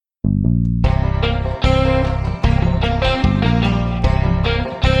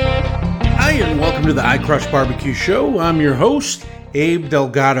to the I Crush Barbecue Show. I'm your host, Abe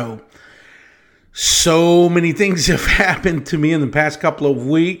Delgado. So many things have happened to me in the past couple of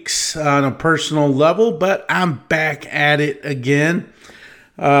weeks on a personal level, but I'm back at it again.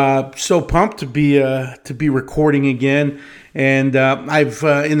 So pumped to be recording again, and I've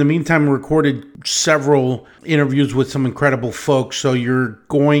in the meantime recorded several interviews with some incredible folks. So you're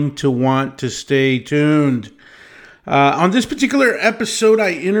going to want to stay tuned. On this particular episode,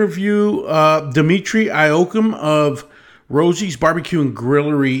 I interview Dimitri Ioakim of Rosie's Barbecue and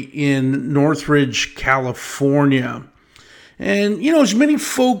Grillery in Northridge, California. And, you know, as many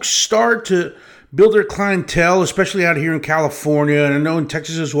folks start to build their clientele, especially out here in California, and I know in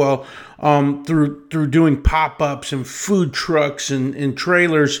Texas as well, through doing pop-ups and food trucks and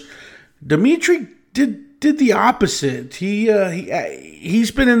trailers, Dimitri did the opposite.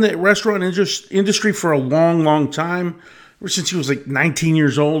 He's been in the restaurant industry for a long time, ever since he was like 19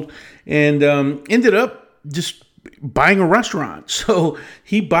 years old, and ended up just buying a restaurant. So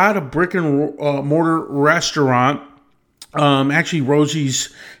he bought a brick and mortar restaurant. Actually,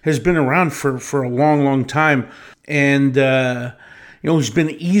 Rosie's has been around for a long time, and he's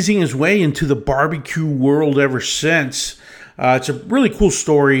been easing his way into the barbecue world ever since. It's a really cool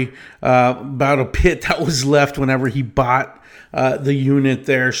story about a pit that was left whenever he bought the unit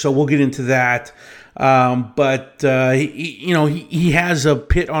there. So we'll get into that. But he has a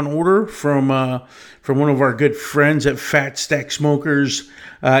pit on order from one of our good friends at Fat Stack Smokers,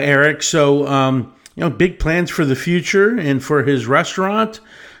 Eric. So big plans for the future and for his restaurant.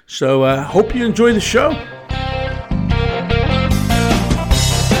 So hope you enjoy the show.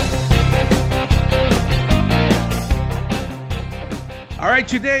 All right,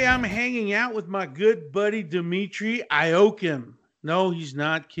 today I'm hanging out with my good buddy Dimitri Ioakim. No, he's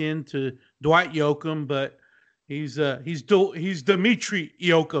not kin to Dwight Yoakam, but he's Dimitri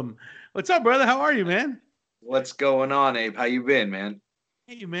Ioakim. What's up, brother? How are you, man? What's going on, Abe? How you been, man?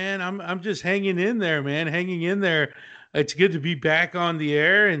 Hey, man, I'm just hanging in there, man. Hanging in there. It's good to be back on the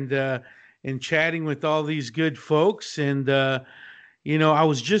air and chatting with all these good folks. And I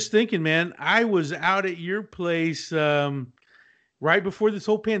was just thinking, man, I was out at your place. Right before this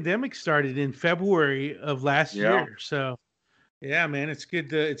whole pandemic started in February of last year. So yeah, man, it's good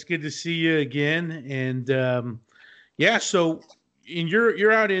to see you again. And so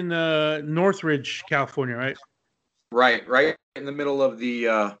you're out in Northridge, California, right? Right in the middle of the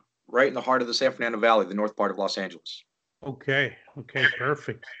right in the heart of the San Fernando Valley, the north part of Los Angeles. Okay,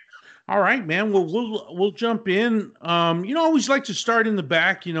 perfect. All right, man. Well, we'll jump in. I always like to start in the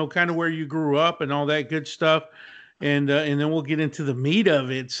back, kind of where you grew up and all that good stuff. And then we'll get into the meat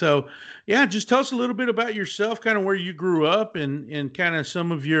of it. So, yeah, just tell us a little bit about yourself, kind of where you grew up, and kind of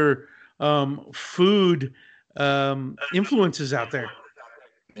some of your food influences out there.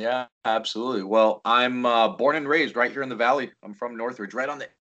 Yeah, absolutely. Well, I'm born and raised right here in the Valley. I'm from Northridge, right on the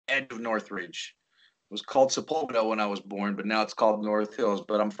edge of Northridge. It was called Sepulveda when I was born, but now it's called North Hills.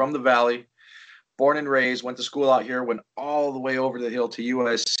 But I'm from the Valley, born and raised, went to school out here, went all the way over the hill to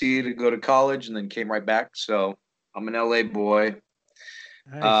USC to go to college, and then came right back. So I'm an LA boy.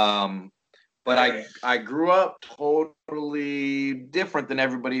 Nice. But I grew up totally different than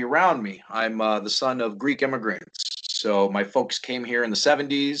everybody around me. I'm the son of Greek immigrants. So my folks came here in the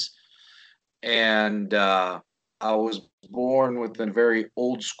 70s, and I was born with a very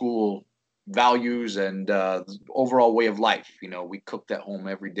old school values and overall way of life. We cooked at home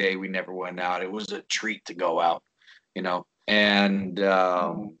every day. We never went out. It was a treat to go out, and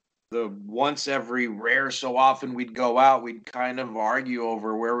the once every rare so often we'd go out, we'd kind of argue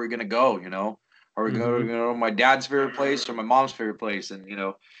over where we're going to go, are we going to my dad's favorite place or my mom's favorite place? And,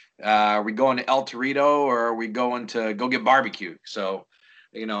 are we going to El Torito or are we going to go get barbecue? So,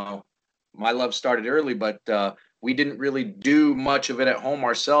 my love started early, but we didn't really do much of it at home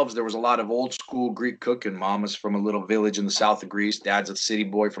ourselves. There was a lot of old school Greek cooking. Mom was from a little village in the south of Greece. Dad's a city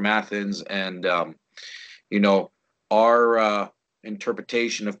boy from Athens. And, our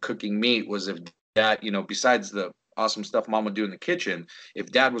interpretation of cooking meat was if dad, besides the awesome stuff mom would do in the kitchen,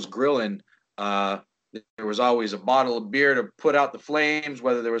 if dad was grilling, there was always a bottle of beer to put out the flames,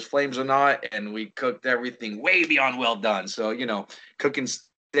 whether there was flames or not, and we cooked everything way beyond well done. So cooking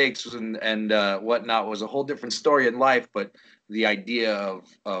steaks and whatnot was a whole different story in life, but the idea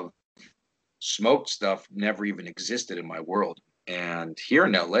of smoked stuff never even existed in my world. And here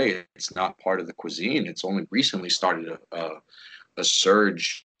in LA, it's not part of the cuisine. It's only recently started a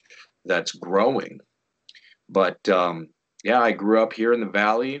surge that's growing. But I grew up here in the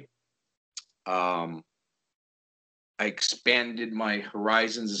Valley. I expanded my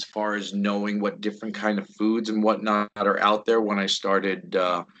horizons as far as knowing what different kind of foods and whatnot are out there when I started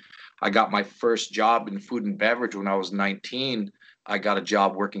I got my first job in food and beverage when I was 19. I got a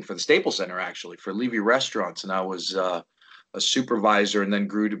job working for the Staples Center, actually, for Levy Restaurants, and I was a supervisor, and then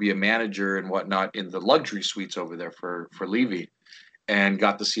grew to be a manager and whatnot in the luxury suites over there for Levy, and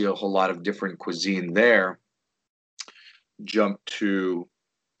got to see a whole lot of different cuisine there. Jumped to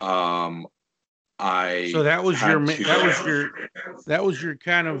So I that was your had that was your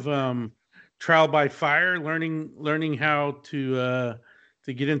kind of trial by fire, learning how to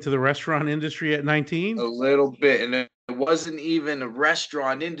get into the restaurant industry at a 19. little bit, and it wasn't even a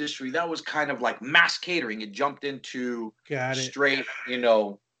restaurant industry. That was kind of like mass catering. It jumped into Got it. straight,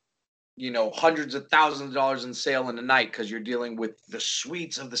 hundreds of thousands of dollars in sale in a night, because you're dealing with the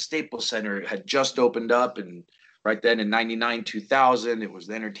suites of the Staples Center. It had just opened up, and right then in 99, 2000, it was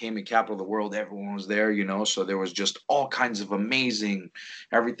the entertainment capital of the world. Everyone was there, so there was just all kinds of amazing,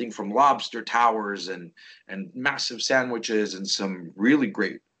 everything from lobster towers and massive sandwiches, and some really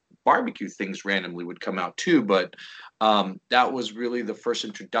great barbecue things randomly would come out too. But that was really the first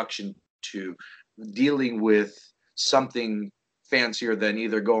introduction to dealing with something fancier than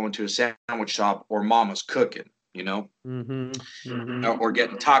either going to a sandwich shop or mama's cooking, Mm-hmm. Mm-hmm. or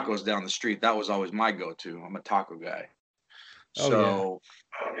getting tacos down the street. That was always my go-to. I'm a taco guy. Oh yeah. So,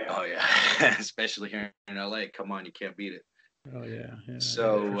 oh yeah, especially here in LA. Come on, you can't beat it. Oh yeah. Yeah. Yeah. For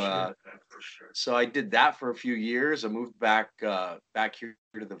So, sure. so I did that for a few years. I moved back here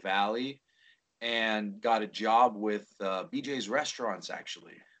to the Valley, and got a job with BJ's Restaurants,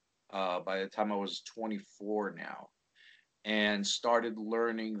 actually. By the time I was 24 now, and started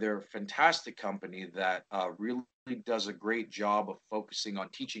learning their fantastic company that really does a great job of focusing on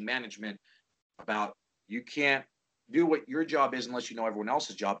teaching management about, you can't do what your job is unless you know everyone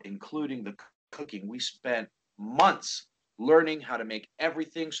else's job, including the cooking. We spent months learning how to make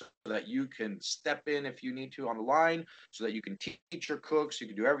everything so that you can step in if you need to on the line, so that you can teach your cooks, you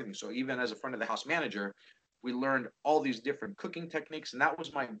can do everything. So even as a front of the house manager, we learned all these different cooking techniques, and that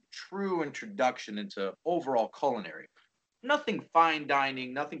was my true introduction into overall culinary. Nothing fine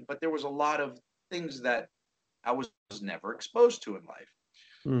dining, nothing, but there was a lot of things that I was never exposed to in life.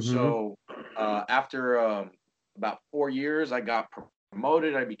 Mm-hmm. So after about 4 years, I got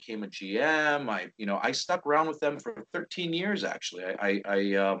promoted. I became a GM. I stuck around with them for 13 years. Actually,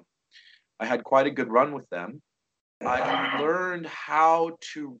 I had quite a good run with them. I learned how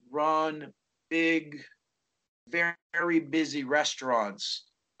to run big, very, very busy restaurants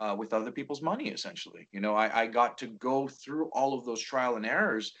with other people's money, essentially. I got to go through all of those trial and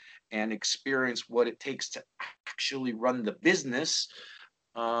errors and experience what it takes to actually run the business,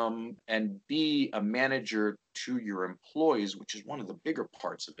 and be a manager to your employees, which is one of the bigger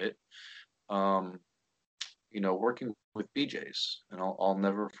parts of it. Um, working with BJ's, and I'll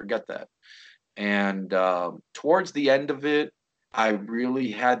never forget that. And towards the end of it, I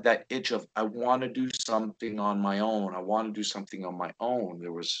really had that itch of, I want to do something on my own. I want to do something on my own.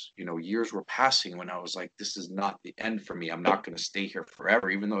 There was, years were passing when I was like, this is not the end for me. I'm not going to stay here forever,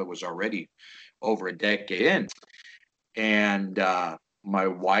 even though it was already over a decade in. And my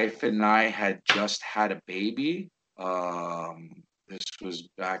wife and I had just had a baby. This was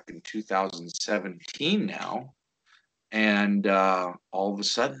back in 2017 now. And all of a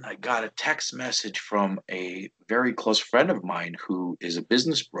sudden, I got a text message from a very close friend of mine who is a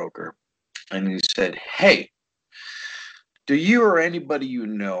business broker. And he said, "Hey, do you or anybody you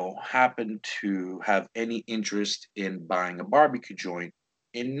know happen to have any interest in buying a barbecue joint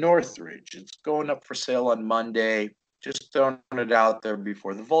in Northridge? It's going up for sale on Monday. Just throwing it out there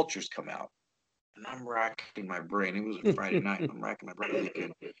before the vultures come out." And I'm racking my brain. It was a Friday night. I'm racking my brain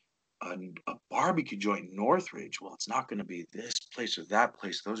thinking, a barbecue joint in Northridge. Well, it's not going to be this place or that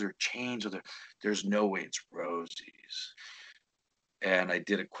place. Those are chains. There's no way it's Rosie's. And I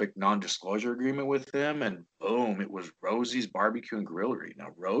did a quick non-disclosure agreement with them, and boom, it was Rosie's Barbecue and Grillery. Now,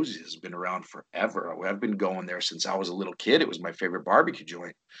 Rosie's has been around forever. I've been going there since I was a little kid. It was my favorite barbecue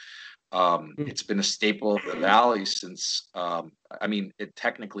joint. It's been a staple of the Valley since, I mean, it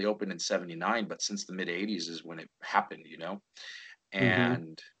technically opened in 79, but since the mid 80s is when it happened,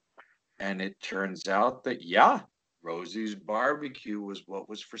 Mm-hmm. And it turns out that, yeah, Rosie's Barbecue was what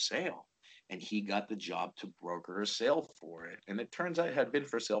was for sale. And he got the job to broker a sale for it. And it turns out it had been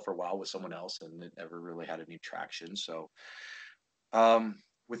for sale for a while with someone else, and it never really had any traction. So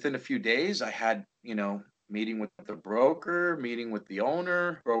within a few days, I had, meeting with the broker, meeting with the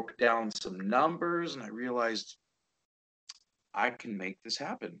owner, broke down some numbers, and I realized I can make this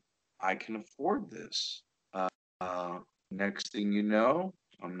happen. I can afford this. Uh, Next thing you know,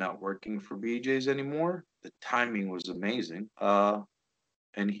 I'm not working for BJ's anymore. The timing was amazing.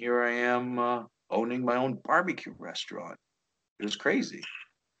 And here I am owning my own barbecue restaurant. It was crazy.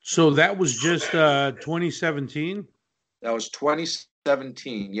 So that was just 2017. That was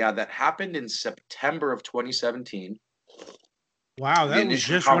 2017. Yeah, that happened in September of 2017. Wow, The that was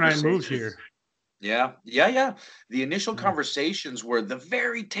initial just when I moved conversations. here. Yeah, yeah, yeah. The initial Yeah. conversations were the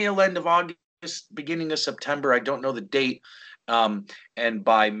very tail end of August, beginning of September. I don't know the date. Um, and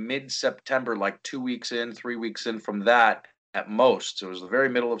by mid-September, like 2 weeks in, 3 weeks in from that at most, so it was the very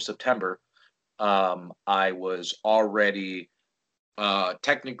middle of September, I was already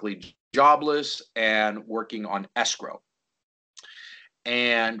technically jobless and working on escrow.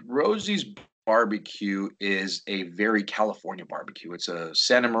 And Rosie's barbecue is a very California barbecue. It's a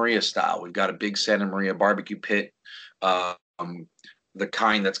Santa Maria style. We've got a big Santa Maria barbecue pit, um, the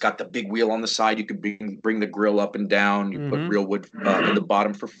kind that's got the big wheel on the side. You can bring the grill up and down. You put Mm-hmm. real wood in the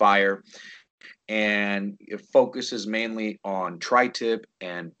bottom for fire, and it focuses mainly on tri-tip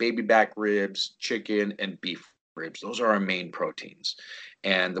and baby back ribs, chicken, and beef ribs. Those are our main proteins.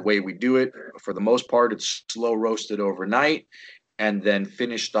 And the way we do it, for the most part, it's slow roasted overnight and then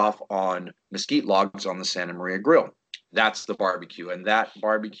finished off on mesquite logs on the Santa Maria grill. That's the barbecue. And that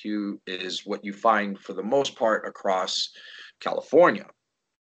barbecue is what you find for the most part across California.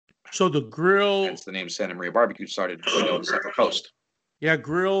 So the grill, Hence the name Santa Maria barbecue started, on the Central Coast. yeah,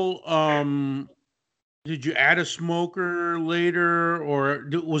 grill. Did you add a smoker later, or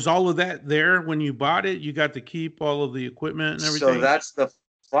was all of that there when you bought it? You got to keep all of the equipment and So everything. that's the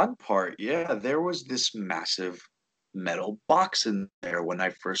fun part. Yeah, there was this massive metal box in there when I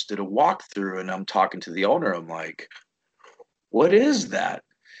first did a walkthrough, and I'm talking to the owner. I'm like, what is that?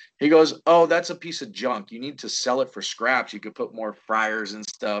 He goes, "Oh, that's a piece of junk. You need to sell it for scraps. You could put more fryers and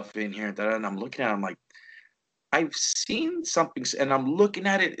stuff in here." And I'm looking at it, I'm like, I've seen something, and I'm looking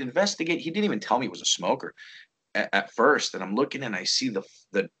at it, investigate. He didn't even tell me it was a smoker at first, and I'm looking and I see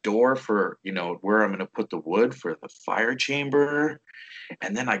the door for where I'm going to put the wood for the fire chamber,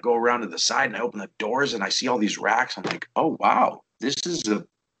 and then I go around to the side and I open the doors and I see all these racks. I'm like, oh wow, this is a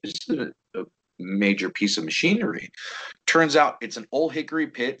major piece of machinery. Turns out it's an Old Hickory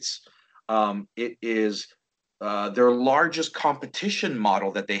Pits. It is their largest competition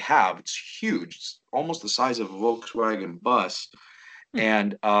model that they have. It's huge. It's almost the size of a Volkswagen bus,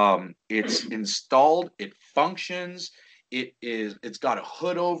 and it's installed. It functions. It's got a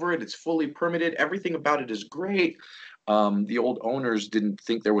hood over it. It's fully permitted. Everything about it is great. The old owners didn't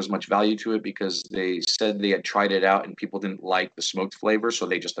think there was much value to it because they said they had tried it out and people didn't like the smoked flavor, so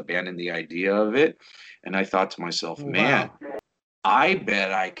they just abandoned the idea of it. And I thought to myself, man, Wow. I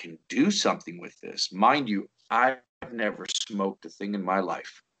bet I can do something with this. Mind you, I've never smoked a thing in my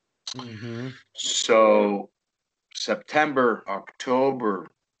life. Mm-hmm. So September, October,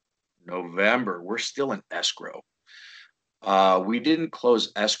 November, we're still in escrow. We didn't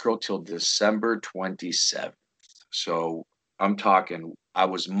close escrow till December 27th. So I'm talking, I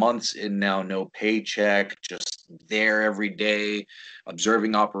was months in now, no paycheck, just there every day,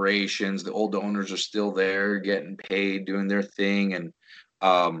 observing operations. The old owners are still there, getting paid, doing their thing. And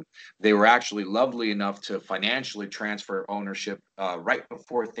um, they were actually lovely enough to financially transfer ownership right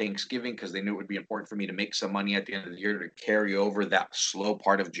before Thanksgiving because they knew it would be important for me to make some money at the end of the year to carry over that slow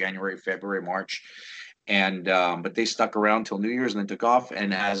part of January, February, March. And but they stuck around till New Year's and then took off.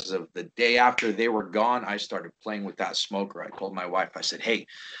 And as of the day after they were gone, I started playing with that smoker. I told my wife, I said, "Hey,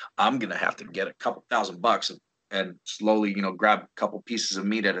 I'm gonna have to get a couple $1,000 and slowly, grab a couple pieces of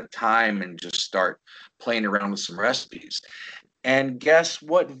meat at a time and just start playing around with some recipes." And guess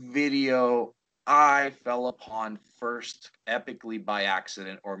what video I fell upon first, epically by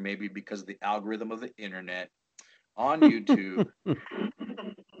accident, or maybe because of the algorithm of the internet on YouTube?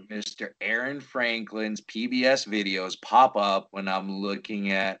 Mr. Aaron Franklin's PBS videos pop up when I'm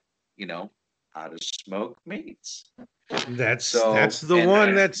looking at, you know, how to smoke meats. That's So, the and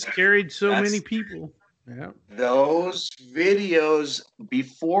one that's carried so many that's people. Yeah. those videos,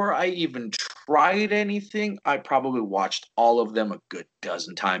 before I even tried anything, I probably watched all of them a good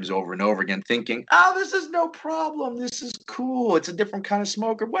dozen times over and over again, thinking, oh, this is no problem. This is cool. It's a different kind of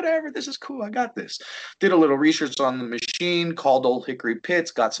smoker. Whatever. This is cool. I got this. Did a little research on the machine, called Old Hickory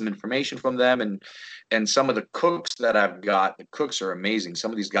Pits, got some information from them, and some of the cooks that I've got, the cooks are amazing.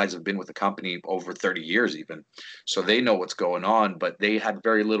 Some of these guys have been with the company over 30 years even. So they know what's going on, but they had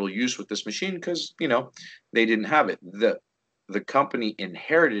very little use with this machine because, they didn't have it. The company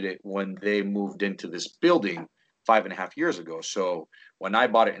inherited it when they moved into this building 5.5 years ago. So when I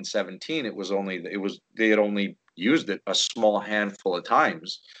bought it in 17, they had only used it a small handful of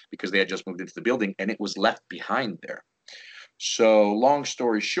times because they had just moved into the building and it was left behind there. So long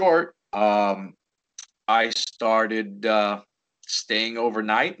story short, I started staying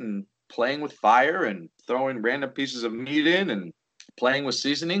overnight and playing with fire and throwing random pieces of meat in, and playing with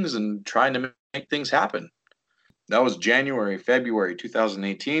seasonings and trying to make things happen. That was January, February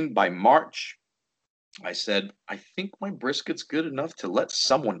 2018. By March, I said, I think my brisket's good enough to let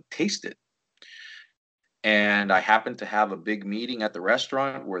someone taste it. And I happened to have a big meeting at the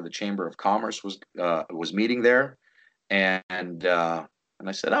restaurant where the Chamber of Commerce was meeting there, and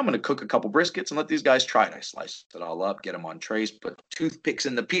I said, I'm going to cook a couple briskets and let these guys try it. I sliced it all up, get them on trays, put toothpicks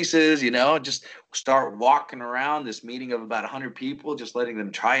in the pieces, just start walking around this meeting of about 100 people, just letting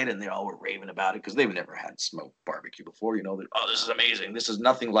them try it. And they all were raving about it because they've never had smoked barbecue before. Oh, this is amazing. This is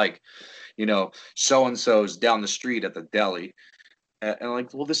nothing like, so-and-so's down the street at the deli. And I'm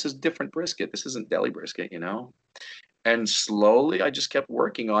like, well, this is different brisket. This isn't deli brisket. And slowly I just kept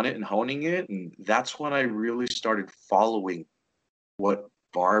working on it and honing it. And that's when I really started following what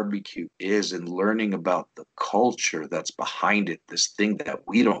barbecue is and learning about the culture that's behind it, this thing that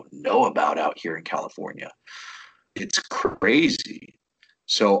we don't know about out here in California. It's crazy.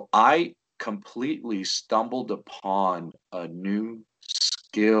 So I completely stumbled upon a new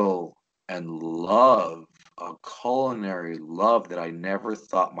skill and love, a culinary love that I never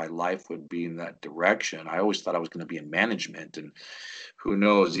thought my life would be in that direction. I always thought I was going to be in management and who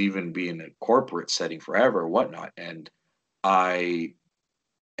knows, even be in a corporate setting forever or whatnot. And I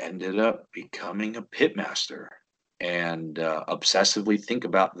ended up becoming a pitmaster and obsessively think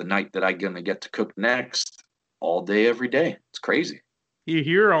about the night that I'm going to get to cook next all day, every day. It's crazy. You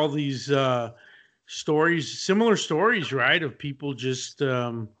hear all these stories, similar stories, right? Of people just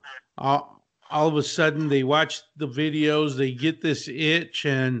all of a sudden they watch the videos, they get this itch,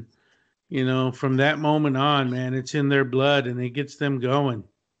 and from that moment on, man, it's in their blood and it gets them going.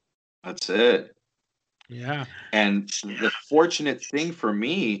 That's it. Yeah. And the fortunate thing for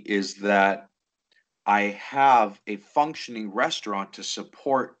me is that I have a functioning restaurant to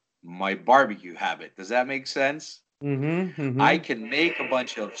support my barbecue habit. Does that make sense? Mm-hmm. I Mm-hmm. can make a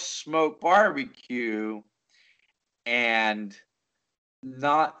bunch of smoked barbecue and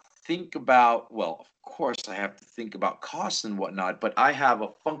not think about, well, of course I have to think about costs and whatnot, but I have a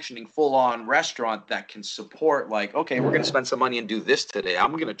functioning full-on restaurant that can support, like, okay, we're going to spend some money and do this today.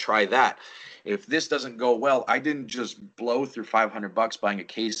 I'm going to try that. If this doesn't go well, I didn't just blow through $500 buying a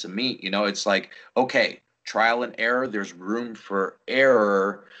case of meat. It's like, okay, trial and error. There's room for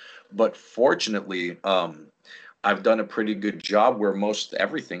error, but fortunately, I've done a pretty good job where most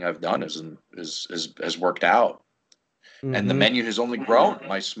everything I've done is has worked out, and the Mm-hmm. menu has only grown.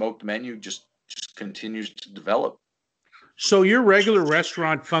 My smoked menu just continues to develop. So your regular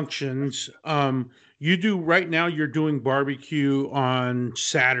restaurant functions, you do right now, you're doing barbecue on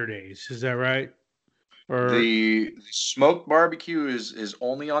Saturdays. Is that right? Or, The smoked barbecue is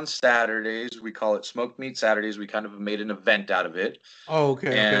only on Saturdays. We call it smoked meat Saturdays. We kind of made an event out of it, oh, okay,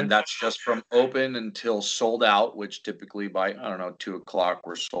 okay. and that's just from open until sold out, which typically by, I don't know, 2 o'clock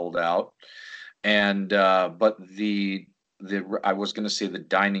we're sold out. And but the I was going to say the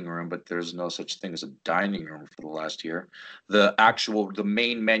dining room, but there's no such thing as a dining room for the last year. The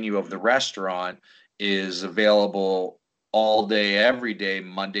main menu of the restaurant is available all day, every day,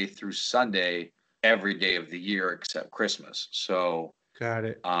 Monday through Sunday, every day of the year except Christmas. So, Got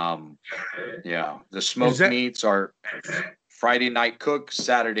it. yeah, the Is smoked that meats are Friday night cook,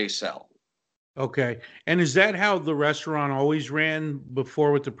 Saturday sell. okay? And is that how the restaurant always ran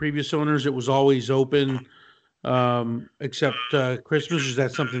before with the previous owners? It was always open, except Christmas. Or is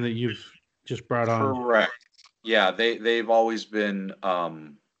that something that you've just brought on? Correct. Yeah, they've always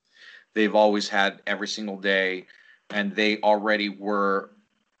had every single day, and they already were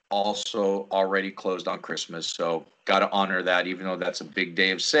also already closed on Christmas. So got to honor that, even though that's a big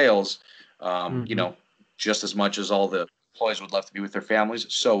day of sales. Um, you Mm-hmm. know, just as much as all the employees would love to be with their families,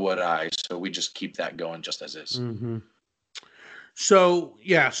 so would I. So we just keep that going just as is. Mm-hmm. So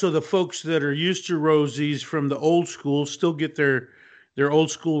yeah, so the folks that are used to Rosie's from the old school still get their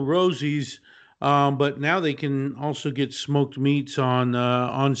old school Rosie's, but now they can also get smoked meats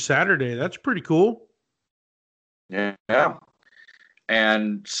on Saturday. That's pretty cool. Yeah.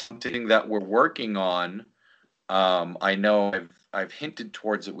 And something that we're working on, I know I've hinted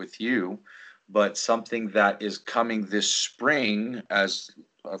towards it with you, but something that is coming this spring, as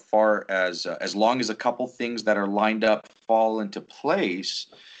long as a couple things that are lined up fall into place,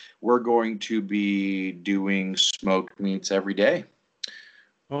 we're going to be doing smoked meats every day.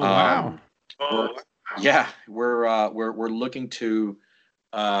 Oh wow. Um, we're, yeah, we're looking to.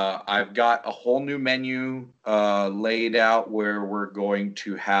 I've got a whole new menu laid out where we're going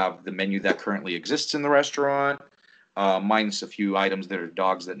to have the menu that currently exists in the restaurant, minus a few items that are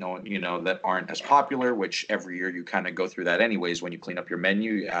dogs that no one, that aren't as popular. Which every year you kind of go through that anyways. When you clean up your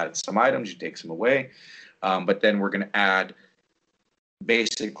menu, you add some items, you take some away, but then we're going to add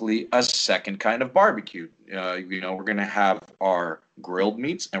basically a second kind of barbecue. We're going to have our grilled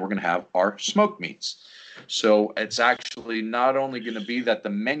meats and we're going to have our smoked meats. So it's actually not only going to be that the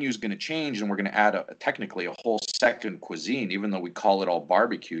menu is going to change and we're going to add technically a whole second cuisine, even though we call it all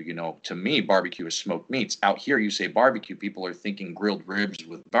barbecue. To me, barbecue is smoked meats. Out here, you say barbecue, people are thinking grilled ribs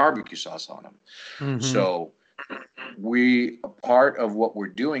with barbecue sauce on them. Mm-hmm. So part of what we're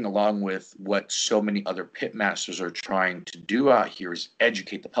doing, along with what so many other pit masters are trying to do out here, is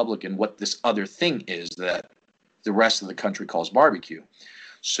educate the public in what this other thing is that the rest of the country calls barbecue.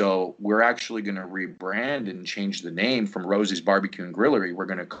 So we're actually going to rebrand and change the name from Rosie's Barbecue and Grillery. We're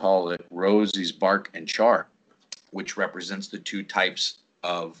going to call it Rosie's Bark and Char, which represents the two types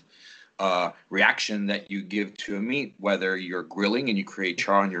of reaction that you give to a meat, whether you're grilling and you create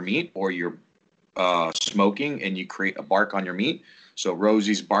char on your meat, or you're smoking and you create a bark on your meat. So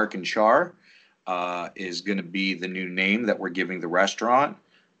Rosie's Bark and Char is going to be the new name that we're giving the restaurant.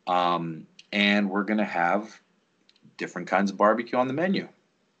 And we're going to have different kinds of barbecue on the menu.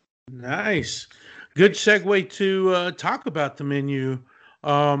 Nice. Good segue to talk about the menu.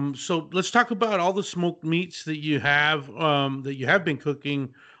 So let's talk about all the smoked meats that you have been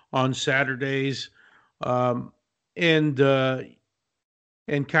cooking on Saturdays, um, and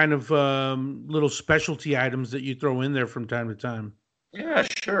kind of little specialty items that you throw in there from time to time. Yeah,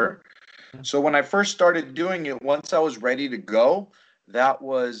 sure. So when I first started doing it, once I was ready to go, that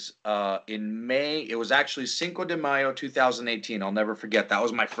was in May. It was actually Cinco de Mayo 2018. I'll never forget. That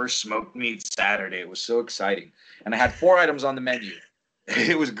was my first smoked meat Saturday. It was so exciting. And I had 4 items on the menu.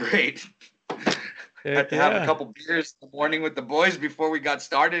 It was great. Had Heck to have a yeah. couple beers in the morning with the boys before we got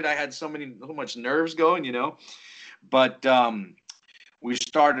started. I had so much nerves going. But we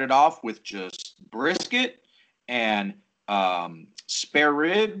started off with just brisket and spare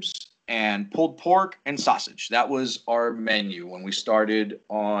ribs and pulled pork and sausage. That was our menu when we started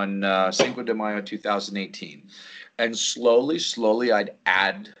on Cinco de Mayo 2018. And slowly, I'd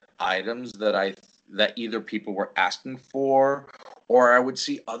add items that either people were asking for, or I would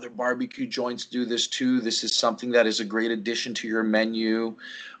see other barbecue joints do this too. This is something that is a great addition to your menu.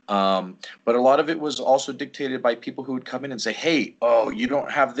 But a lot of it was also dictated by people who would come in and say, "Hey, oh, you don't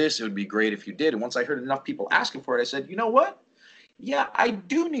have this. It would be great if you did." And once I heard enough people asking for it, I said, "You know what? Yeah, I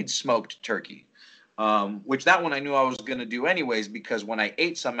do need smoked turkey." Which that one I knew I was going to do anyways, because when I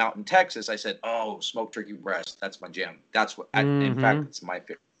ate some out in Texas, I said, "Oh, smoked turkey breast. That's my jam. That's in fact, Mm-hmm. it's my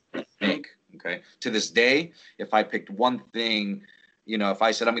favorite make." Okay. To this day, if I picked one thing, if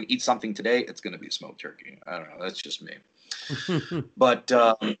I said I'm going to eat something today, it's going to be smoked turkey. I don't know. That's just me. But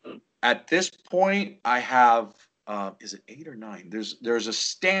at this point, I have is it 8 or 9? There's a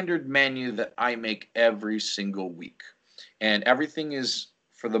standard menu that I make every single week, and everything is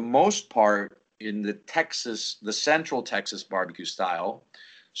for the most part in the Central Texas barbecue style.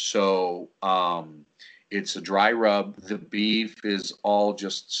 So it's a dry rub. The beef is all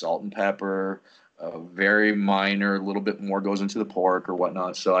just salt and pepper. Very minor, a little bit more goes into the pork or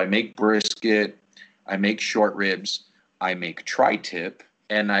whatnot. So I make brisket, I make short ribs, I make tri-tip,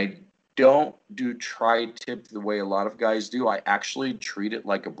 and I don't do tri-tip the way a lot of guys do. I actually treat it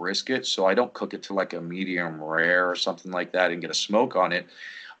like a brisket, so I don't cook it to like a medium rare or something like that and get a smoke on it.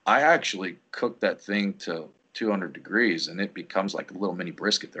 I actually cook that thing to 200 degrees, and it becomes like a little mini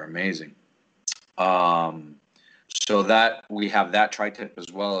brisket. They're amazing. Um, so that we have that tri-tip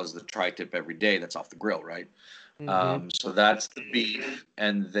as well as the tri-tip every day. That's off the grill, right? Mm-hmm. So that's the beef,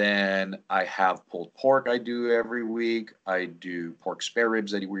 and then I have pulled pork. I do every week. I do pork spare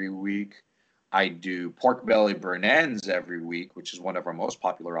ribs every week. I do pork belly burn ends every week, which is one of our most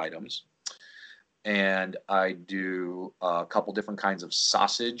popular items. And I do a couple different kinds of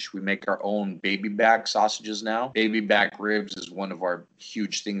sausage. We make our own baby back sausages now. Baby back ribs is one of our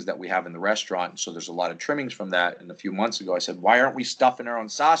huge things that we have in the restaurant. So there's a lot of trimmings from that. And a few months ago, I said, why aren't we stuffing our own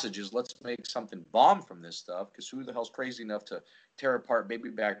sausages? Let's make something bomb from this stuff. Because who the hell's crazy enough to tear apart baby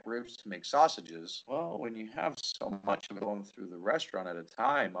back ribs to make sausages? Well, when you have so much of it going through the restaurant at a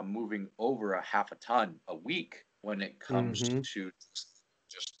time, I'm moving over a half a ton a week when it comes Mm-hmm. to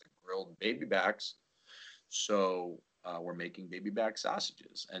just the grilled baby backs. So we're making baby back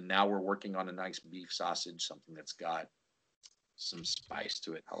sausages, and now we're working on a nice beef sausage, something that's got some spice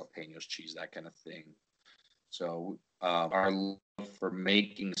to it, jalapenos, cheese, that kind of thing. So our love for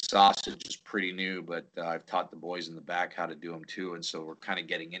making sausage is pretty new, but I've taught the boys in the back how to do them too, and so we're kind of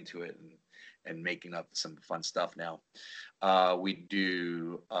getting into it and making up some fun stuff now. I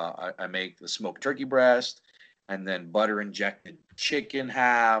make the smoked turkey breast, and then butter injected chicken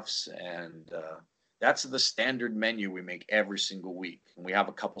halves, and That's the standard menu we make every single week. And we have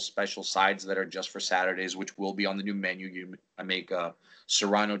a couple special sides that are just for Saturdays, which will be on the new menu. I make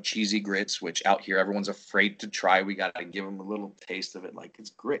Serrano cheesy grits, which out here everyone's afraid to try. We got to give them a little taste of it. Like,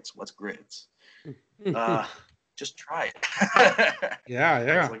 it's grits. What's grits? Just try it.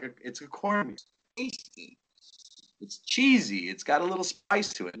 Yeah. It's a corn. It's tasty. It's cheesy. It's got a little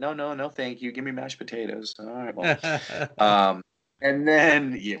spice to it. No, thank you. Give me mashed potatoes. All right. Well, and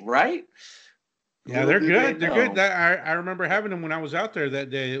then right. Yeah, they're good. They're good. I remember having them when I was out there that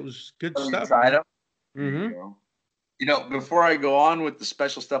day. It was good stuff. You tried them? Mm-hmm. Before I go on with the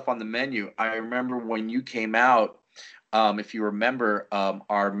special stuff on the menu, I remember when you came out, if you remember,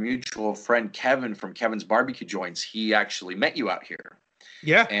 our mutual friend Kevin from Kevin's Barbecue Joints, he actually met you out here.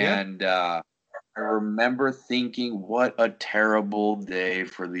 Yeah. And I remember thinking, what a terrible day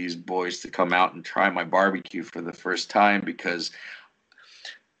for these boys to come out and try my barbecue for the first time, because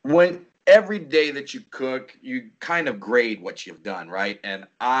when every day that you cook, you kind of grade what you've done, right? And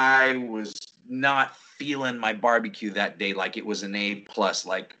I was not feeling my barbecue that day like it was an A+.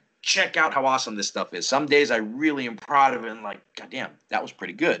 Like, check out how awesome this stuff is. Some days I really am proud of it and like, goddamn, that was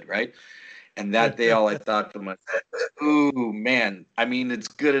pretty good, right? And that day, all I thought to myself, ooh, man, I mean, it's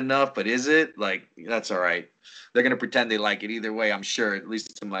good enough, but is it? Like, that's all right. They're going to pretend they like it either way, I'm sure, at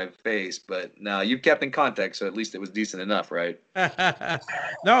least to my face. But no, you've kept in contact, so at least it was decent enough, right?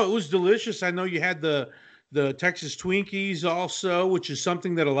 No, it was delicious. I know you had the Texas Twinkies also, which is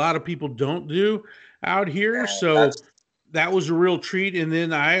something that a lot of people don't do out here. So that was a real treat. And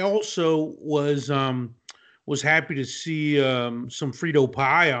then I also was happy to see some Frito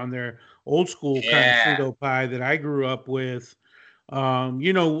pie on there. Old school kind of Frito pie that I grew up with.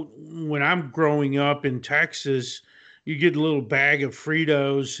 When I'm growing up in Texas, you get a little bag of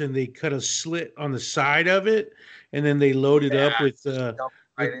Fritos and they cut a slit on the side of it, and then they load it up with a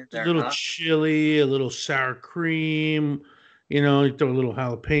little chili, a little sour cream. You throw a little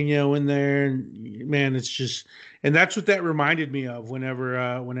jalapeno in there, and man, it's just, and that's what that reminded me of whenever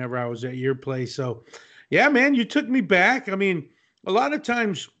I was at your place. So, yeah, man, you took me back. I mean, a lot of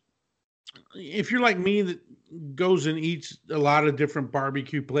times, if you're like me that goes and eats a lot of different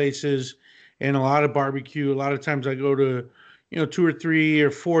barbecue places and a lot of barbecue, a lot of times I go to, 2 or 3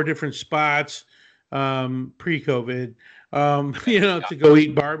 or 4 different spots, pre-COVID, to go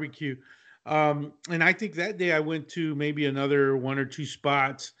eat barbecue. And I think that day I went to maybe another 1 or 2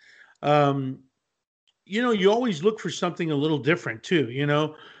 spots. You always look for something a little different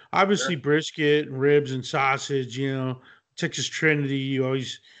too, obviously brisket and ribs and sausage, Texas Trinity, you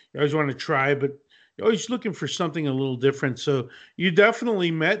always want to try, but you're always looking for something a little different. So you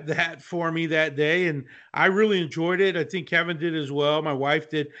definitely met that for me that day, and I really enjoyed it. I think Kevin did as well. My wife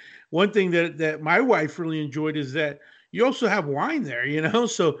did. One thing that my wife really enjoyed is that you also have wine there,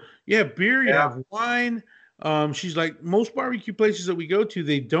 So you have beer, you have wine. She's like, most barbecue places that we go to,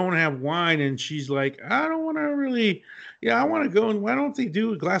 they don't have wine, and she's like, I don't want to really, I want to go, and why don't they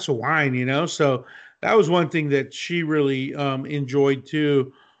do a glass of wine, So that was one thing that she really enjoyed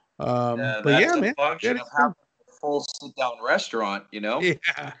too. But that's yeah, a man, function of having a full sit-down restaurant,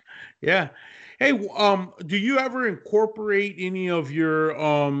 Yeah. Hey, do you ever incorporate any of your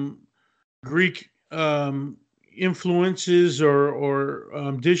Greek influences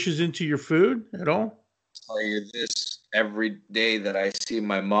or dishes into your food at all? Tell you this, every day that I see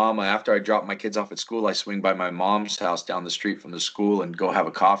my mom, after I drop my kids off at school, I swing by my mom's house down the street from the school and go have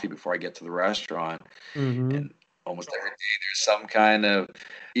a coffee before I get to the restaurant. Mm-hmm. And almost every day there's some kind of,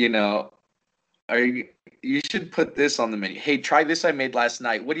 you should put this on the menu. Hey, try this I made last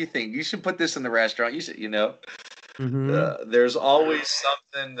night. What do you think? You should put this in the restaurant. You should, Mm-hmm. there's always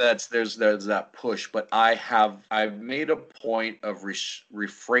something there's that push, but I've made a point of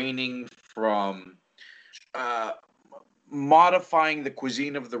refraining from modifying the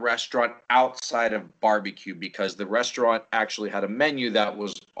cuisine of the restaurant outside of barbecue, because the restaurant actually had a menu that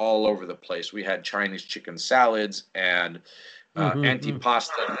was all over the place. We had Chinese chicken salads and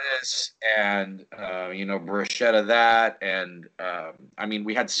antipasta this and bruschetta that, and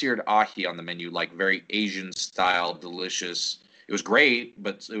we had seared ahi on the menu, like very Asian style, delicious. It was great,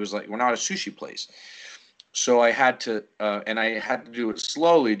 but it was like, we're not a sushi place. So I had to, and I had to do it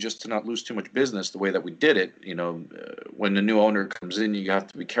slowly just to not lose too much business the way that we did it. When the new owner comes in, you have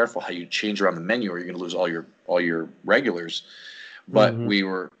to be careful how you change around the menu, or you're going to lose all your regulars. But we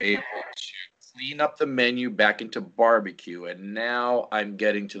were able to clean up the menu back into barbecue, and now I'm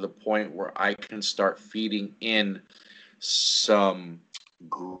getting to the point where I can start feeding in some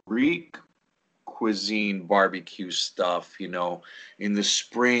Greek cuisine barbecue stuff. In the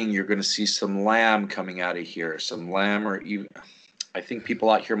spring you're going to see some lamb coming out of here, some lamb, or even I think people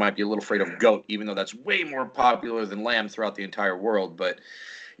out here might be a little afraid of goat, even though that's way more popular than lamb throughout the entire world. But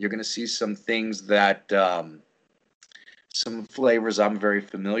you're going to see some things that some flavors I'm very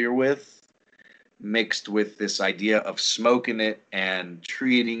familiar with, mixed with this idea of smoking it and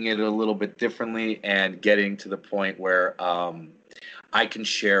treating it a little bit differently, and getting to the point where I can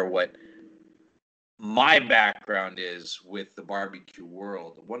share what my background is with the barbecue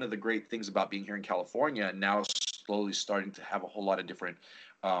world. One of the great things about being here in California and now slowly starting to have a whole lot of different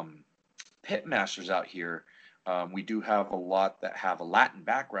um, pit masters out here. We do have a lot that have a Latin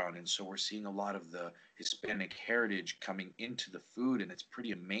background, and so we're seeing a lot of the Hispanic heritage coming into the food, and it's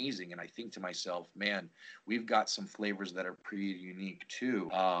pretty amazing. And I think to myself, man, we've got some flavors that are pretty unique too.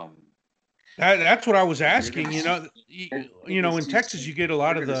 That's what I was You're gonna asking. see, you're gonna In see Texas, some, you get a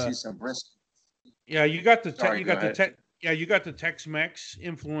lot you're of gonna see the some brisket. yeah. Sorry, You go got the ahead. tech yeah. You got the Tex-Mex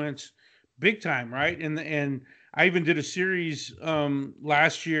influence big time, right? And I even did a series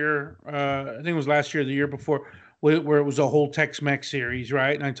last year. I think it was last year, or the year before, where it was a whole Tex-Mex series,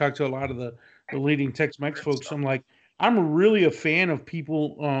 right? And I talked to a lot of the leading Tex-Mex Great folks. stuff. I'm like, I'm really a fan of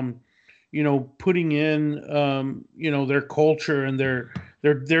people, putting in, their culture and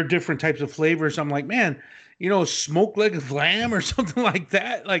their different types of flavors. I'm like, man, smoked leg of lamb or something like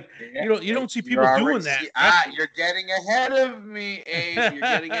that. Like, Yeah, you don't see you're people already doing that. see. That's You're getting ahead of me, Abe. You're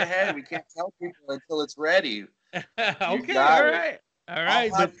getting ahead. We can't tell people until it's ready. You okay, got it. all I'll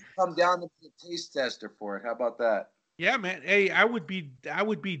right, have but you come down to be a taste tester for it. How about that? yeah, man. Hey, I would be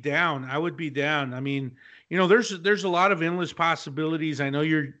down. I would be down. I mean, there's a lot of endless possibilities. I know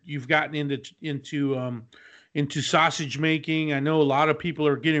you've gotten into sausage making. I know a lot of people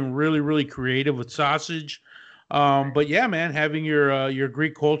are getting really really creative with sausage. But yeah, man, having your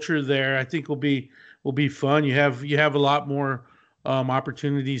Greek culture there, I think will be fun. You have a lot more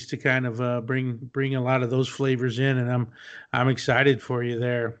opportunities to kind of bring a lot of those flavors in, and I'm excited for you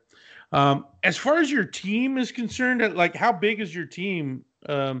there. As far as your team is concerned, like how big is your team,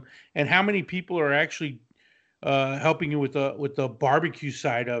 and how many people are actually helping you with the barbecue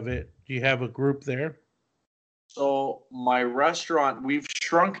side of it? Do you have a group there? So my restaurant, we've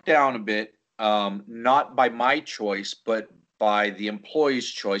shrunk down a bit, not by my choice, but by the employee's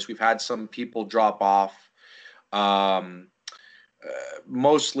choice. We've had some people drop off. Um,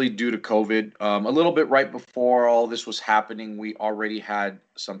 Mostly due to COVID. A little bit right before all this was happening, we already had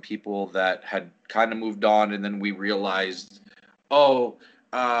some people that had kind of moved on, and then we realized, oh,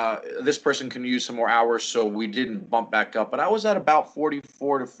 this person can use some more hours, so we didn't bump back up. But I was at about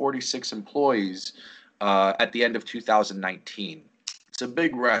 44 to 46 employees at the end of 2019. It's a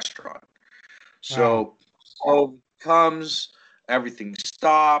big restaurant. Wow. So COVID comes, everything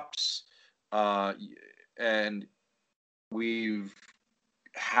stops, uh, and we've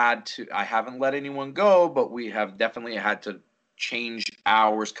had to, I haven't let anyone go, but we have definitely had to change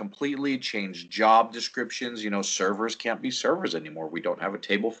hours completely, change job descriptions. Servers can't be servers anymore. We don't have a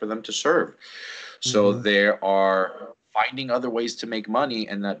table for them to serve. So Hmm. there are finding other ways to make money,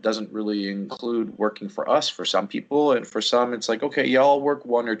 and that doesn't really include working for us for some people. And for some, it's like, okay, y'all work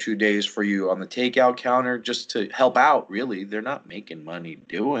 1 or 2 days for you on the takeout counter just to help out. Really, they're not making money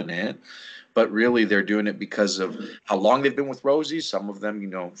doing it, but really they're doing it because of how long they've been with Rosie. Some of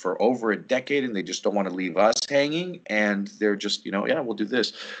them, for over a decade, and they just don't want to leave us hanging. And they're just, yeah, we'll do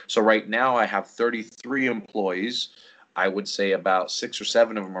this. So right now I have 33 employees. I would say about 6 or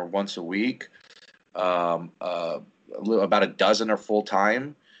 7 of them are once a week. About a dozen are full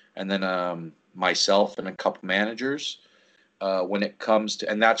time, and then myself and a couple managers. When it comes to,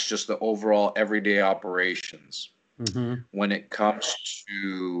 and that's just the overall everyday operations. Hmm. When it comes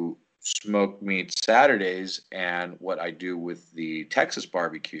to smoked meat Saturdays and what I do with the Texas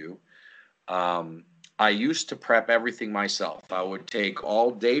barbecue, um, I used to prep everything myself. I would take all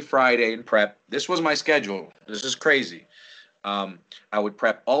day Friday and prep. This was my schedule. This is crazy. Um, I would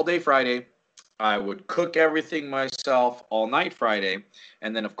prep all day Friday. I would cook everything myself all night Friday.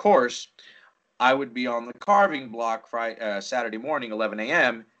 And then, of course, I would be on the carving block Saturday morning, 11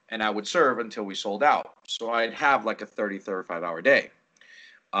 a.m., and I would serve until we sold out. So I'd have like a 30, 35-hour day.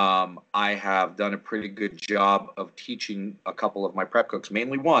 I have done a pretty good job of teaching a couple of my prep cooks,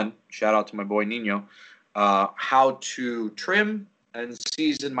 mainly one, shout out to my boy Nino, how to trim and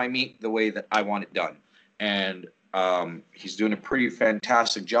season my meat the way that I want it done. And he's doing a pretty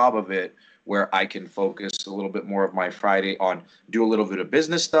fantastic job of it, where I can focus a little bit more of my Friday on do a little bit of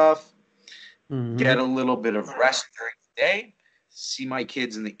business stuff, get Hmm. a little bit of rest during the day, see my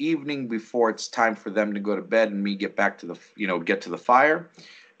kids in the evening before it's time for them to go to bed and me get back to get to the fire.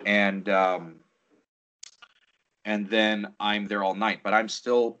 And and then I'm there all night. But I'm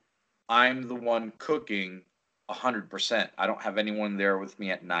the one cooking 100%. I don't have anyone there with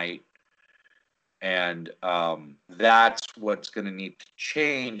me at night. And that's what's going to need to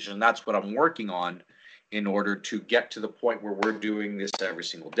change. And that's what I'm working on in order to get to the point where we're doing this every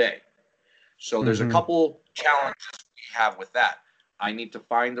single day. So there's a couple challenges we have with that. I need to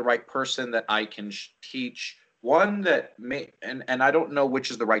find the right person that I can teach. One that may, and I don't know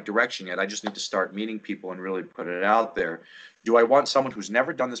which is the right direction yet. I just need to start meeting people and really put it out there. Do I want someone who's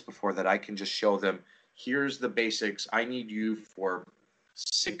never done this before that I can just show them, here's the basics. I need you for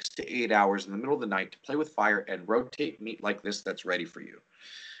 6 to 8 hours in the middle of the night to play with fire and rotate meat like this that's ready for you.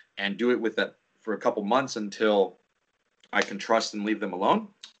 And do it with that for a couple months until I can trust and leave them alone?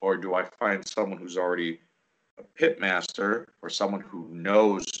 Or do I find someone who's already a pit master or someone who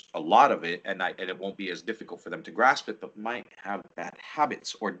knows a lot of it, and it won't be as difficult for them to grasp it, but might have bad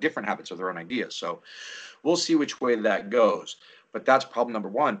habits or different habits of their own ideas? So we'll see which way that goes. But that's problem number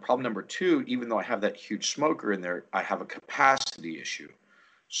one. Problem number two, even though I have that huge smoker in there, I have a capacity issue.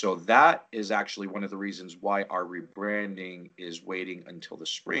 So that is actually one of the reasons why our rebranding is waiting until the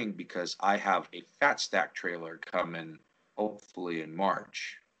spring, because I have a fat stack trailer coming hopefully in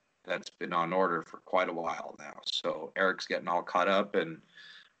March. That's been on order for quite a while now. So Eric's getting all caught up, and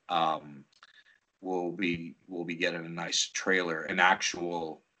we'll be getting a nice trailer, an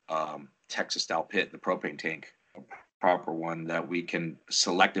actual Texas style pit, the propane tank, a proper one that we can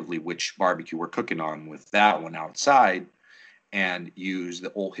selectively which barbecue we're cooking on with that one outside, and use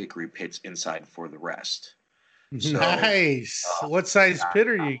the old hickory pits inside for the rest. So, nice. What size pit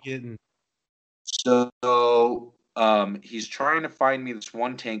are you getting? So he's trying to find me this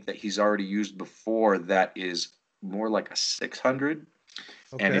one tank that he's already used before that is more like a 600.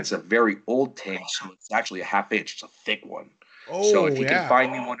 Okay. And it's a very old tank, so it's actually a half inch. It's a thick one. Oh, so if you can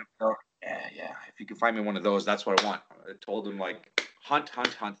find me one of those, if you can find me one of those, that's what I want. I told him, like, hunt.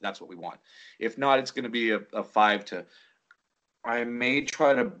 That's what we want. If not, it's going to be a 5 to. I may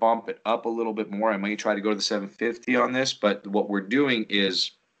try to bump it up a little bit more. I may try to go to the 750 on this, but what we're doing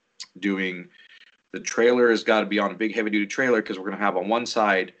is the trailer has got to be on a big heavy duty trailer, because we're going to have on one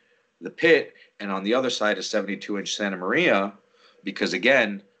side the pit and on the other side a 72-inch Santa Maria, because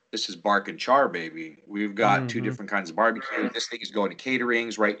again, this is bark and char, baby. We've got two different kinds of barbecue. This thing is going to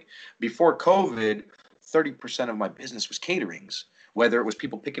caterings. Right before COVID, 30% of my business was caterings. Whether it was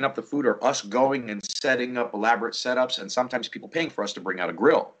people picking up the food or us going and setting up elaborate setups, and sometimes people paying for us to bring out a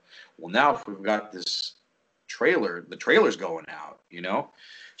grill. Well, now if we've got this trailer, the trailer's going out,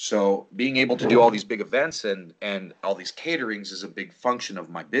 So being able to do all these big events and all these caterings is a big function of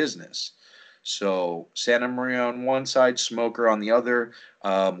my business. So Santa Maria on one side, smoker on the other.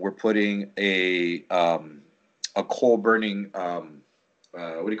 We're putting a coal burning,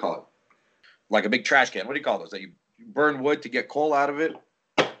 what do you call it? Like a big trash can. What do you call those that you burn wood to get coal out of it?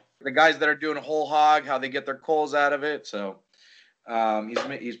 The guys that are doing a whole hog, how they get their coals out of it. So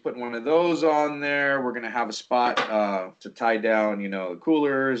he's putting one of those on there. We're gonna have a spot to tie down, the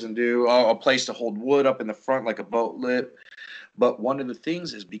coolers, and do a place to hold wood up in the front like a boat lip. But one of the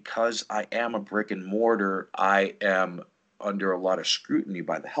things is, because I am a brick and mortar, I am under a lot of scrutiny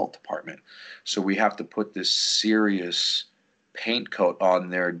by the health department. So we have to put this serious paint coat on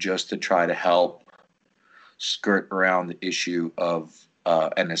there just to try to help skirt around the issue of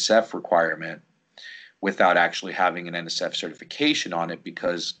NSF requirement without actually having an NSF certification on it,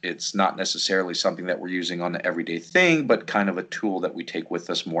 because it's not necessarily something that we're using on the everyday thing, but kind of a tool that we take with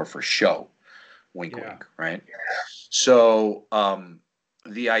us more for show. Wink, wink, right? Yeah. So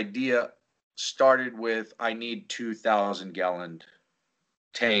the idea started with, I need 2,000-gallon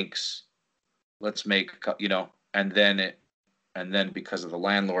tanks. Let's make, and then because of the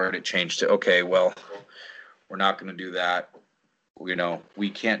landlord, it changed to, okay, well, we're not going to do that. We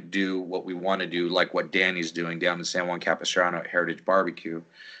can't do what we want to do, like what Danny's doing down in San Juan Capistrano at Heritage Barbecue.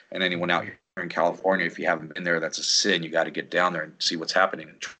 And anyone out here in California, if you haven't been there, that's a sin. You got to get down there and see what's happening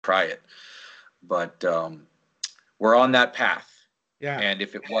and try it. But we're on that path. Yeah. And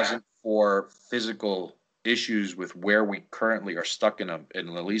if it wasn't for physical issues with where we currently are stuck in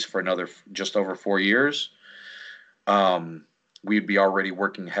at least for another just over 4 years, we'd be already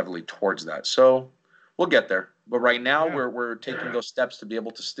working heavily towards that. So we'll get there. But right now, we're taking those steps to be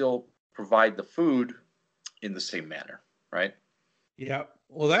able to still provide the food in the same manner, right? Yeah.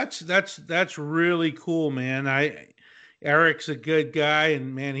 Well, that's really cool, man. Eric's a good guy,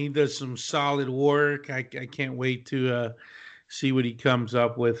 and man, he does some solid work. I can't wait to see what he comes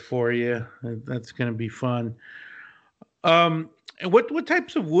up with for you. That's going to be fun. And what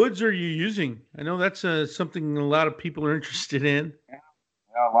types of woods are you using? I know that's something a lot of people are interested in.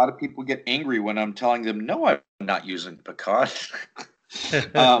 Yeah, a lot of people get angry when I'm telling them, no, I'm not using pecan.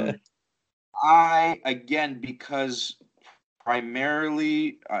 Because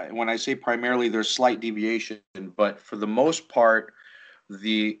primarily, when I say primarily, there's slight deviation, but for the most part,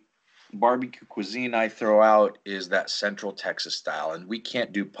 the barbecue cuisine I throw out is that Central Texas style, and we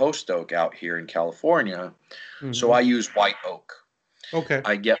can't do post oak out here in California, so Hmm. I use white oak. Okay.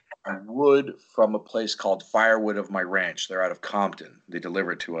 I get my wood from a place called Firewood of My Ranch. They're out of Compton. They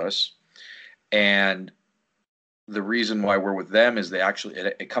deliver it to us, and the reason why we're with them is they actually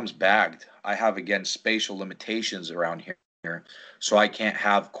it comes bagged. I have again spatial limitations around here, so I can't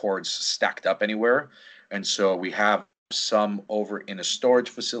have cords stacked up anywhere, and so we have some over in a storage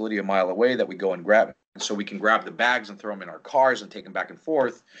facility a mile away that we go and grab, so we can grab the bags and throw them in our cars and take them back and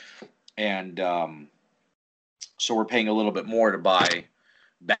forth, and so we're paying a little bit more to buy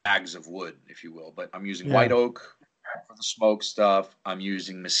bags of wood, if you will. But I'm using white Yeah. oak for the smoke stuff. I'm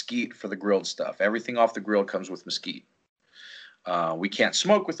using mesquite for the grilled stuff. Everything off the grill comes with mesquite. We can't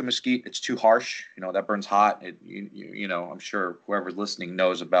smoke with the mesquite; it's too harsh. You know that burns hot. You know, I'm sure whoever's listening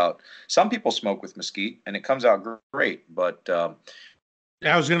knows about. Some people smoke with mesquite, and it comes out great. But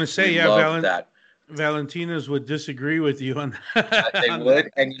I was gonna we say, yeah, love that. Valentina's would disagree with you on They on that. would,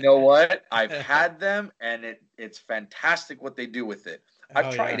 and you know what? I've had them, and it's fantastic what they do with it. I've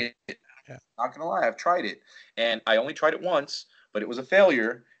Oh tried yeah. it. Yeah. Not gonna lie, I've tried it, and I only tried it once, but it was a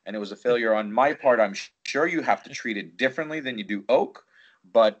failure, and it was a failure on my part. I'm sure you have to treat it differently than you do oak,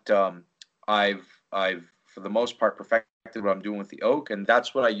 but I've for the most part perfected what I'm doing with the oak, and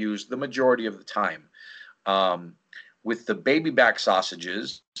that's what I use the majority of the time. Um, with the baby back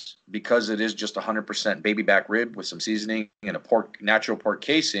sausages, because it is just 100% baby back rib with some seasoning and a natural pork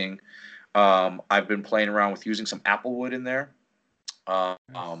casing. I've been playing around with using some apple wood in there. Nice.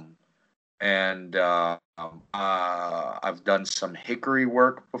 Um, and I've done some hickory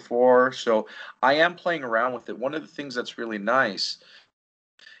work before, so I am playing around with it. One of the things that's really nice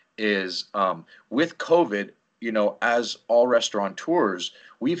is with COVID, you know, as all restaurateurs,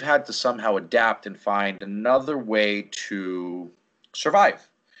 we've had to somehow adapt and find another way to survive.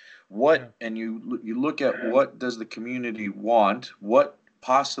 Yeah. And you look at what does the community want, what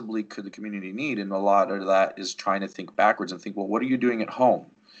possibly could the community need, and a lot of that is trying to think backwards and think, well, what are you doing at home?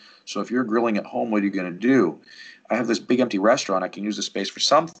 So if you're grilling at home, what are you going to do? I have this big empty restaurant. I can use the space for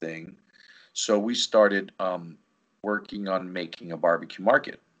something. So we started working on making a barbecue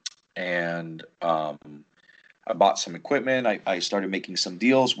market, and I bought some equipment. I started making some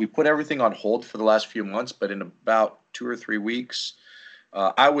deals. We put everything on hold for the last few months, but in about 2 or 3 weeks,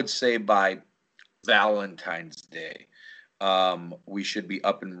 I would say by Valentine's Day, we should be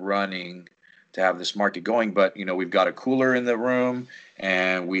up and running to have this market going. But you know, we've got a cooler in the room,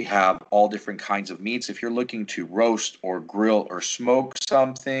 and we have all different kinds of meats. If you're looking to roast or grill or smoke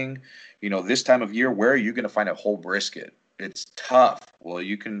something, you know, this time of year, where are you going to find a whole brisket? It's tough. Well,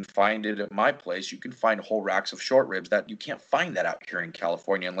 you can find it at my place. You can find whole racks of short ribs that you can't find that out here in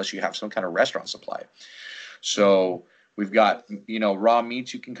California unless you have some kind of restaurant supply. Hmm. So we've got, you know, raw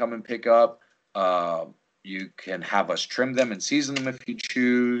meats you can come and pick up. Uh, you can have us trim them and season them if you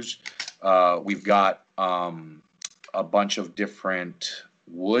choose. We've got a bunch of different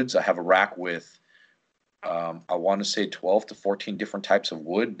woods. I have a rack with, I want to say 12 to 14 different types of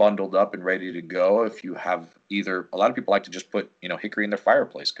wood bundled up and ready to go. If you have either, a lot of people like to just put, you know, hickory in their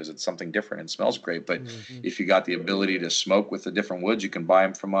fireplace because it's something different and smells great. But Hmm. if you got the ability to smoke with the different woods, you can buy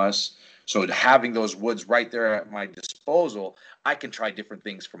them from us. So having those woods right there at my disposal, I can try different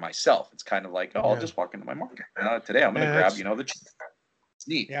things for myself. It's kind of like, oh, I'll Yeah. just walk into my market. Today I'm going to Yeah. grab, That's you know, the cheese. It's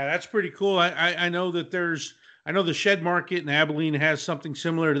neat. Yeah, that's pretty cool. I know that I know the Shed Market in Abilene has something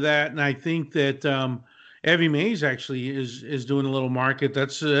similar to that, and I think that Evie Mays actually is doing a little market.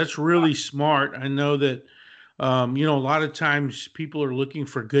 That's really smart. I know that you know, a lot of times people are looking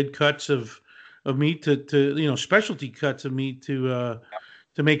for good cuts of meat to you know, specialty cuts of meat to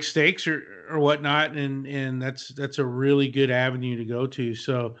make steaks or whatnot, and that's a really good avenue to go to.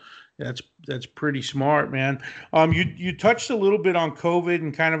 So that's pretty smart, man. You touched a little bit on COVID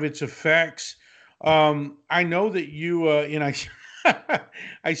and kind of its effects. I know that you and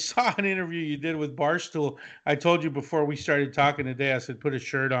I saw an interview you did with Barstool. I told you before we started talking today. I said put a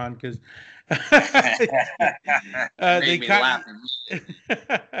shirt on because It made they me cut. laugh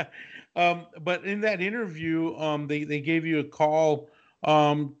immediately. But in that interview, they gave you a call.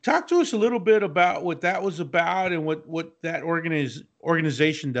 Talk to us a little bit about what that was about and what that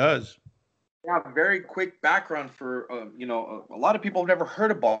organization does. Yeah, very quick background for you know, a lot of people have never heard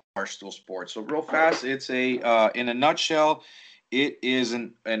of Barstool Sports. So real fast, it's a in a nutshell, it is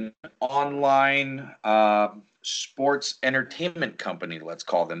an online sports entertainment company. Let's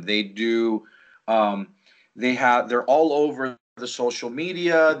call them. Um, they're all over the social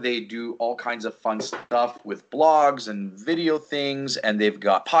media. They do all kinds of fun stuff with blogs and video things, and they've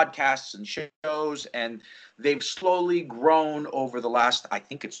got podcasts and shows, and they've slowly grown over the last, I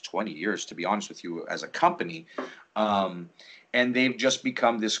think it's 20 years, to be honest with you, as a company. And they've just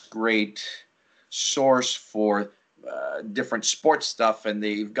become this great source for different sports stuff, and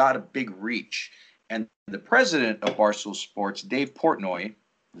they've got a big reach. And the president of Barstool Sports, Dave Portnoy,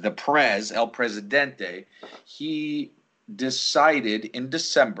 the Prez, El Presidente, he decided in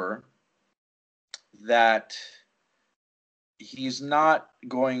December that he's not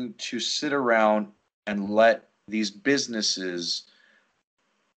going to sit around and let these businesses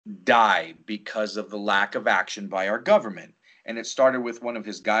die because of the lack of action by our government. And it started with one of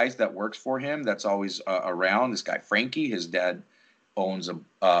his guys that works for him that's always around, this guy Frankie. His dad owns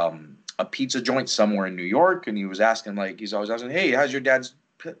a pizza joint somewhere in New York, and he was asking, like, he's always asking, hey, how's your dad's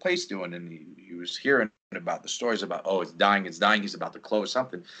place doing? And he was hearing about the stories about, oh, it's dying, he's about to close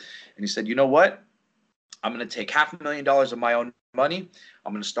something. And he said, you know what? I'm going to take $500,000 of my own money.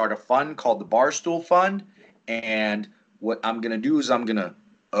 I'm going to start a fund called the Barstool Fund. And what I'm going to do is I'm going to,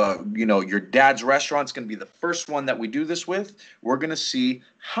 your dad's restaurant's going to be the first one that we do this with. We're going to see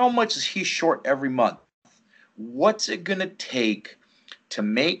how much is he short every month. What's it going to take to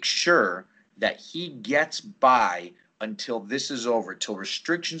make sure that he gets by until this is over, till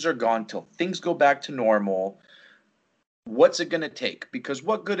restrictions are gone, till things go back to normal? What's it going to take? Because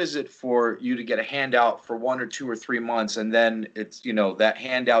what good is it for you to get a handout for 1 or 2 or 3 months, and then it's, that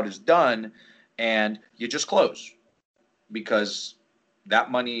handout is done and you just close because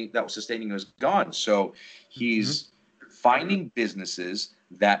that money that was sustaining you is gone. So he's finding businesses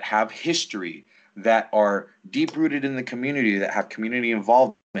that have history, that are deep rooted in the community, that have community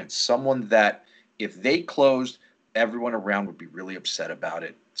involvement, someone that if they closed, everyone around would be really upset about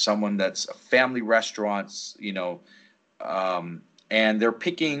it. Someone that's a family restaurants, and they're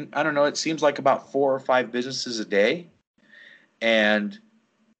picking, I don't know, it seems like about 4 or 5 businesses a day, and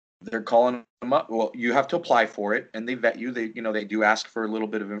they're calling them up. Well, you have to apply for it, and they vet you. They do ask for a little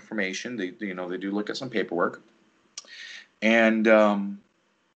bit of information. They do look at some paperwork, and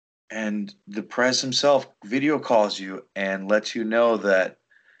the press himself video calls you and lets you know that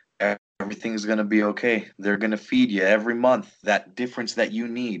everything's going to be okay. They're going to feed you every month that difference that you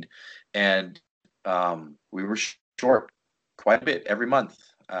need. And we were short quite a bit every month.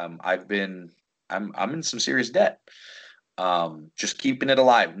 I'm in some serious debt. Just keeping it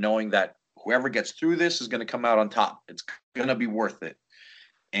alive, knowing that whoever gets through this is going to come out on top. It's going to be worth it.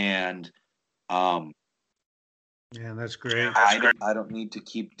 And yeah, that's great. I don't need to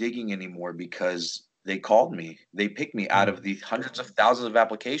keep digging anymore because they called me. They picked me out of the hundreds of thousands of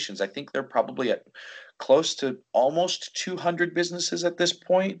applications. I think they're probably at close to almost 200 businesses at this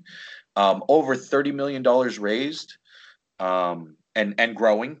point. Over $30 million raised, and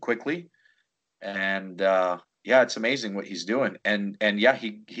growing quickly. And yeah, it's amazing what he's doing. And yeah,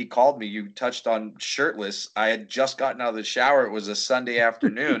 he called me. You touched on shirtless. I had just gotten out of the shower. It was a Sunday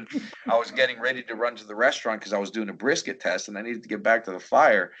afternoon. I was getting ready to run to the restaurant because I was doing a brisket test and I needed to get back to the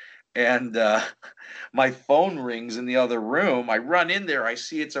fire. And my phone rings in the other room. I run in there. I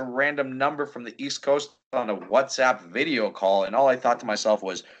see it's a random number from the East Coast on a WhatsApp video call. And all I thought to myself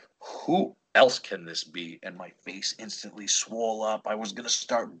was, who else can this be? And my face instantly swole up. I was going to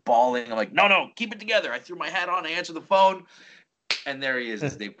start bawling. I'm like, no, keep it together. I threw my hat on. I answered the phone. And there he is,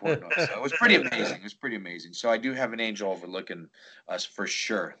 Dave Portnoy. So it was pretty amazing. So I do have an angel overlooking us for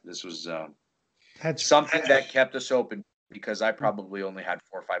sure. This was something that kept us open because I probably only had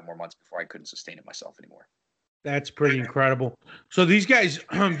 4 or 5 more months before I couldn't sustain it myself anymore. That's pretty incredible. So these guys,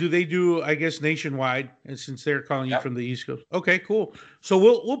 do they do, I guess, nationwide? And since they're calling you from the East Coast, okay, cool. So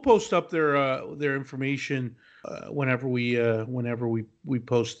we'll post up their information whenever we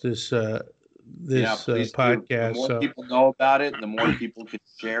post this podcast. The more people know about it, the more people can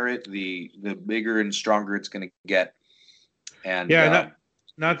share it, the bigger and stronger it's going to get. And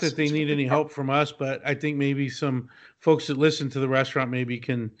not that they need any help from us, but I think maybe some folks that listen to the restaurant maybe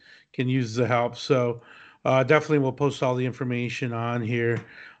can use the help. So definitely we'll post all the information on here.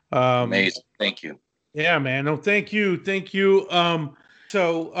 Amazing. Thank you. Yeah, man. No, thank you. Yeah,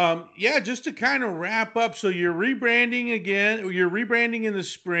 just to kind of wrap up. So you're rebranding again. You're rebranding in the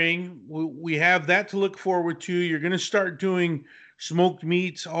spring. We have that to look forward to. You're going to start doing smoked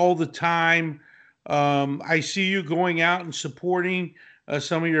meats all the time. I see you going out and supporting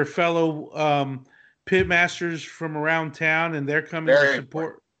some of your fellow pit masters from around town, and they're coming to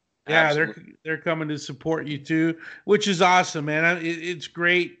support. Yeah, they're coming to support you too, which is awesome, man. It's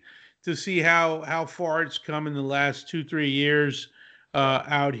great to see how far it's come in the last 2-3 years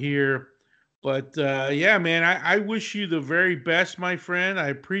out here. But yeah, man, I wish you the very best, my friend. I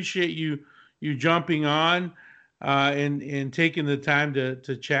appreciate you jumping on and taking the time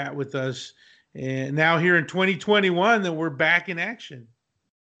to chat with us. And now here in 2021, that we're back in action.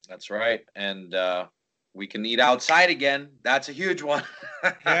 That's right. And we can eat outside again. That's a huge one.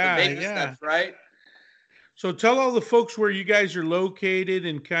 The baby steps, right? So tell all the folks where you guys are located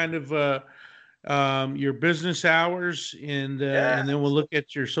and kind of your business hours, and then we'll look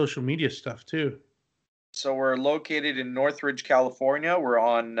at your social media stuff too. So we're located in Northridge, California. We're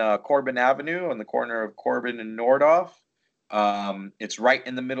on Corbin Avenue on the corner of Corbin and Nordhoff. It's right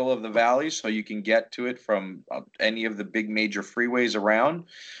in the middle of the valley, so you can get to it from any of the big major freeways around.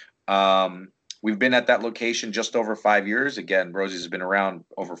 We've been at that location just over 5 years. Again, Rosie's been around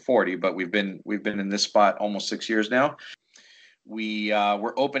over 40, but we've been in this spot almost 6 years now.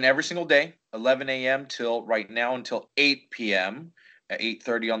 We're open every single day, 11 a.m. till right now until 8 p.m. at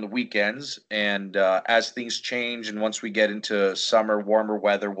 8:30 on the weekends. And as things change, and once we get into summer, warmer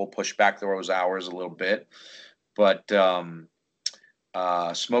weather, we'll push back those hours a little bit. But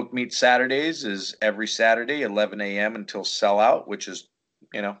Smoked Meat Saturdays is every Saturday, 11 a.m. until sellout, which is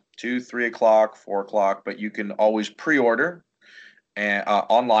 2, 3 o'clock, 4 o'clock. But you can always pre-order and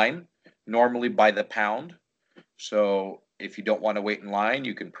online, normally by the pound. So if you don't want to wait in line,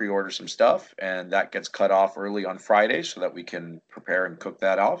 you can pre-order some stuff, and that gets cut off early on Friday so that we can prepare and cook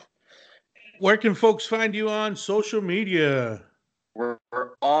that off. Where can folks find you on social media? We're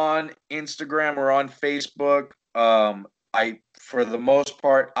on Instagram. We're on Facebook. For the most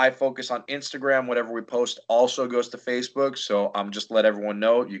part, I focus on Instagram. Whatever we post also goes to Facebook. So I'm just let everyone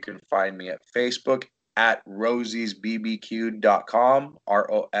know you can find me at Facebook at rosiesbbq.com,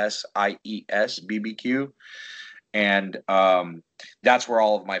 ROSIES BBQ. And that's where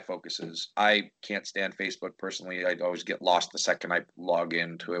all of my focus is. I can't stand Facebook personally. I always get lost the second I log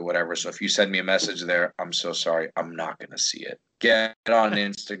into it, whatever. So if you send me a message there, I'm so sorry. I'm not going to see it. Get on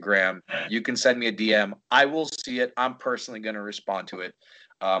Instagram. You can send me a DM. I will see it. I'm personally going to respond to it.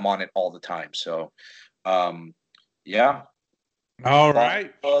 I'm on it all the time. So, yeah. All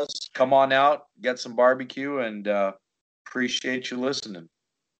right. Come on out, get some barbecue, and appreciate you listening.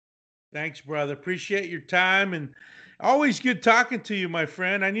 Thanks, brother. Appreciate your time, and always good talking to you, my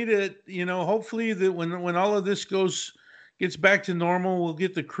friend. I need to, hopefully that when all of this gets back to normal, we'll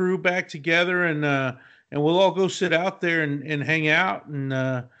get the crew back together, and we'll all go sit out there and hang out and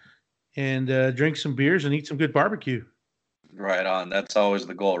drink some beers and eat some good barbecue. Right on. That's always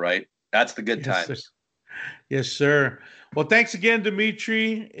the goal, right? That's the good times. Sir. Yes, sir. Well, thanks again,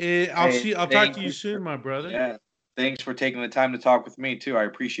 Dimitri. I'll talk to you soon, my brother. Yeah. Thanks for taking the time to talk with me, too. I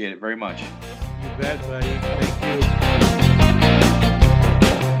appreciate it very much. You bet, buddy. Thank you.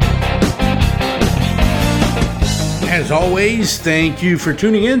 As always, thank you for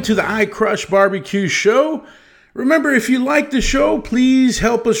tuning in to the I Crush Barbecue Show. Remember, if you like the show, please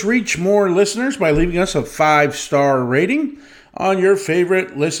help us reach more listeners by leaving us a 5-star rating on your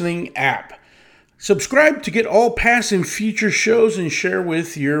favorite listening app. Subscribe to get all past and future shows and share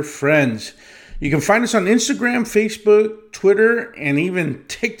with your friends. You can find us on Instagram, Facebook, Twitter, and even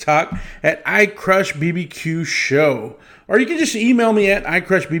TikTok at iCrushBBQ Show. Or you can just email me at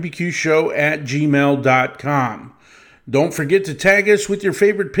iCrushBBQShow@gmail.com. Don't forget to tag us with your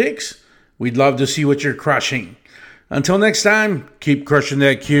favorite picks. We'd love to see what you're crushing. Until next time, keep crushing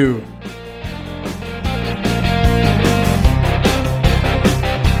that Q.